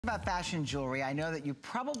About fashion jewelry, I know that you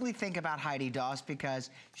probably think about Heidi Daus because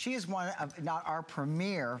she is one of, not our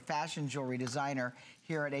premier fashion jewelry designer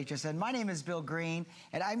here at HSN. My name is Bill Green,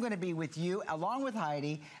 and I'm going to be with you, along with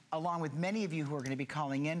Heidi, along with many of you who are going to be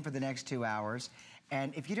calling in for the next 2 hours.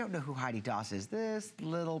 And if you don't know who Heidi Daus is, this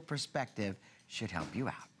little perspective should help you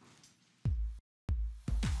out.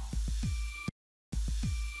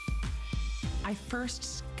 I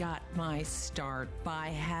first got my start by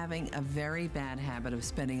having a very bad habit of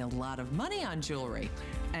spending a lot of money on jewelry.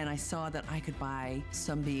 And I saw that I could buy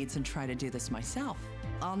some beads and try to do this myself.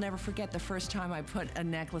 I'll never forget the first time I put a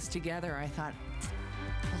necklace together. I thought,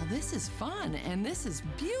 well, this is fun and this is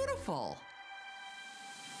beautiful.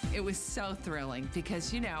 It was so thrilling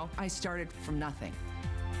because, you know, I started from nothing.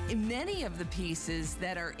 Many of the pieces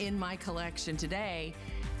that are in my collection today,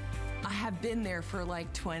 I have been there for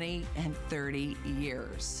like 20 and 30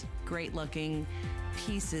 years. Great looking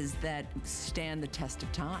pieces that stand the test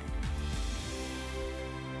of time.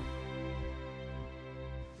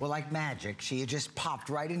 Well, like magic, she just popped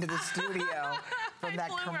right into the studio from that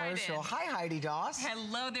commercial. Right, hi, Heidi Daus.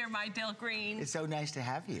 Hello there, my Bill Green. It's so nice to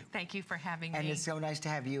have you. Thank you for having me. And it's so nice to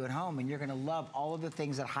have you at home, and you're gonna love all of the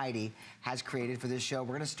things that Heidi has created for this show.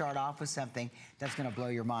 We're gonna start off with something that's gonna blow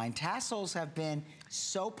your mind. Tassels have been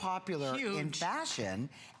so popular in fashion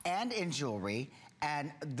and in jewelry,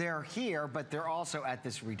 and they're here, but they're also at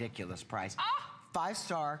this ridiculous price.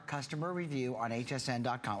 5-star customer review on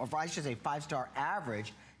hsn.com, or I should say 5-star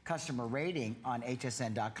average customer rating on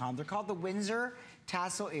hsn.com. They're called the Windsor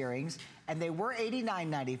Tassel earrings, and they were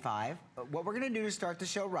 $89.95. What we're gonna do to start the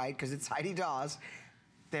show right, because it's Heidi Daus,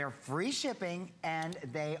 they're free shipping, and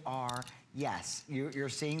they are, yes, you're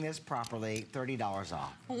seeing this properly, $30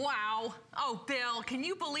 off. Wow. Oh, Bill, can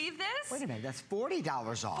you believe this? Wait a minute, that's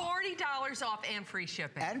 $40 off. $40 off and free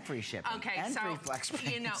shipping. And free shipping. Okay, and so free flex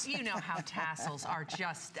payments. you know how tassels are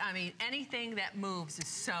just, I mean, anything that moves is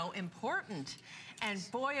so important. And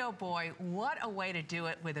boy, oh boy, what a way to do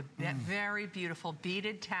it with a very beautiful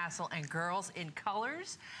beaded tassel, and girls, in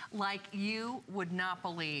colors like you would not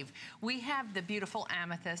believe. We have the beautiful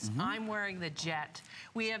amethyst. I'm wearing the jet.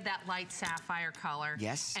 We have that light sapphire color.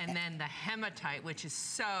 Yes. And then the hematite, which is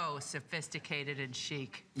so sophisticated and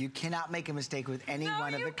chic. You cannot make a mistake with any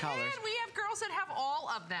one of the colors. We have girls that have all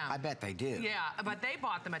of them. I bet they do. Yeah, but they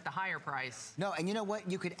bought them at the higher price. No, and you know what?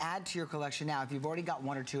 You could add to your collection now. If you've already got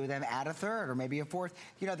 1 or 2 of them, add a third or maybe a fourth.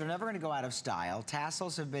 You know, they're never going to go out of style.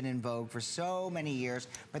 Tassels have been in vogue for so many years,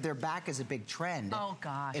 but they're back as a big trend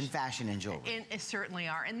in fashion and jewelry. It certainly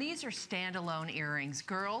are. And these are standalone earrings.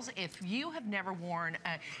 Girls, if you have never worn,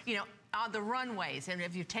 you know, on the runways, and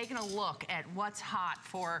if you've taken a look at what's hot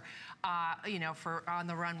for, you know, for on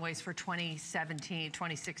the runways for 2017,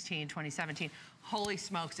 2016, 2017, holy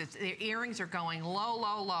smokes, the earrings are going low,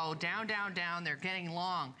 low, low, down, down, down. They're getting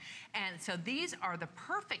long. And so these are the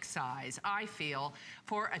perfect size, I feel,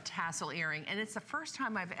 for a tassel earring. And it's the first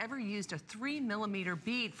time I've ever used a 3mm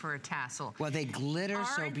bead for a tassel. Well, they glitter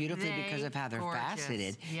so beautifully because of how they're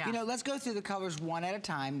faceted. Yeah. You know, let's go through the colors one at a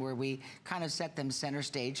time where we kind of set them center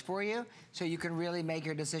stage for you so you can really make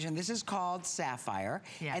your decision. This is called sapphire,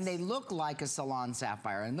 and they look like a salon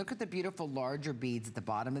sapphire. And look at the beautiful larger beads at the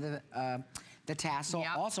bottom of the tassel.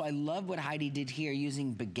 Also, I love what Heidi did here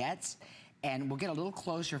using baguettes. And we'll get a little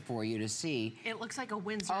closer for you to see. It looks like a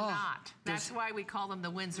Windsor knot. That's why we call them the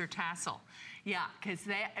Windsor Tassel. Yeah, because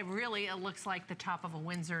it looks like the top of a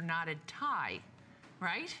Windsor knotted tie,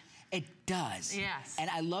 right? It does. Yes. And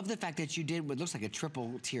I love the fact that you did what looks like a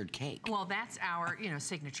triple-tiered cake. Well, that's our, you know,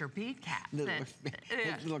 signature bead cap.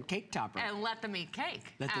 Little cake topper. And let them eat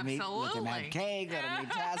cake. Let them eat cake, let them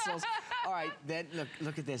eat tassels. All right, then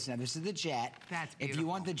look at this. Now, this is the jet. That's beautiful. If you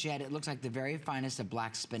want the jet, it looks like the very finest of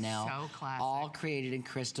black spinel. So classic. All created in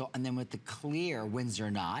crystal, and then with the clear Windsor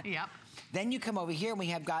knot. Yep. Then you come over here, and we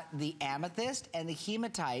have got the amethyst and the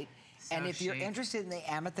hematite. And if you're interested in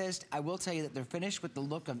the amethyst, I will tell you that they're finished with the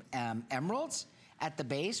look of emeralds at the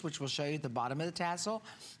base, which we'll show you at the bottom of the tassel.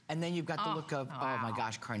 And then you've got the look of, oh my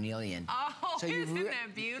gosh, carnelian. Oh, so isn't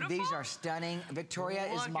that beautiful? These are stunning.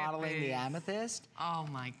 Victoria is modeling the amethyst. Oh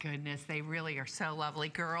my goodness, they really are so lovely.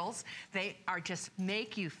 Girls, they are just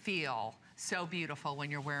make you feel so beautiful when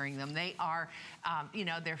you're wearing them. They are, you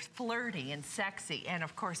know, they're flirty and sexy. And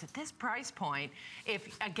of course, at this price point,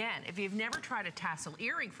 if you've never tried a tassel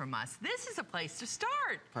earring from us, this is a place to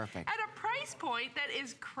start. Perfect. At a price point that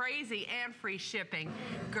is crazy and free shipping.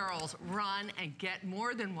 Girls, run and get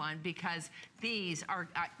more than one, because these are,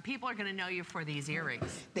 people are gonna know you for these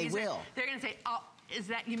earrings. They will. They're gonna say, oh, is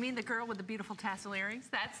that, you mean the girl with the beautiful tassel earrings?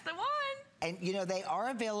 That's the one. And you know, they are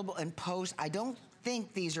available in post. I don't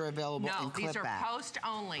think these are available in clip these are back. post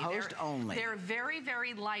only. Post only. They're very,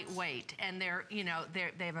 very lightweight, and they're, you know,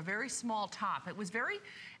 they have a very small top. It was very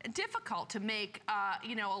difficult to make,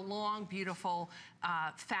 you know, a long, beautiful,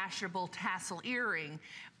 fashionable tassel earring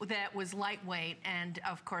that was lightweight and,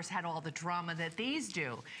 of course, had all the drama that these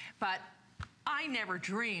do. But I never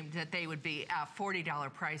dreamed that they would be a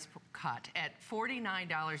 $40 price cut at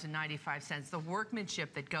 $49.95. The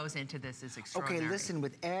workmanship that goes into this is extraordinary. Okay, listen,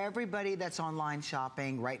 with everybody that's online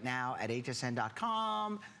shopping right now at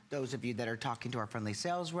hsn.com, those of you that are talking to our friendly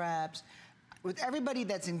sales reps, with everybody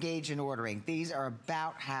that's engaged in ordering, these are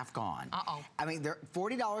about half gone. Uh-oh. I mean, they're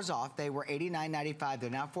 $40 off. They were $89.95.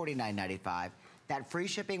 They're now $49.95. That free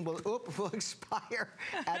shipping will expire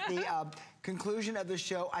at the conclusion of the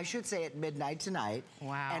show. I should say at midnight tonight.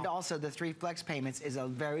 Wow. And also the 3 flex payments is a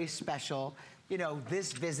very special, you know,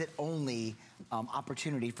 this visit only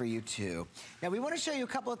opportunity for you too. Now we want to show you a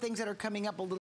couple of things that are coming up a little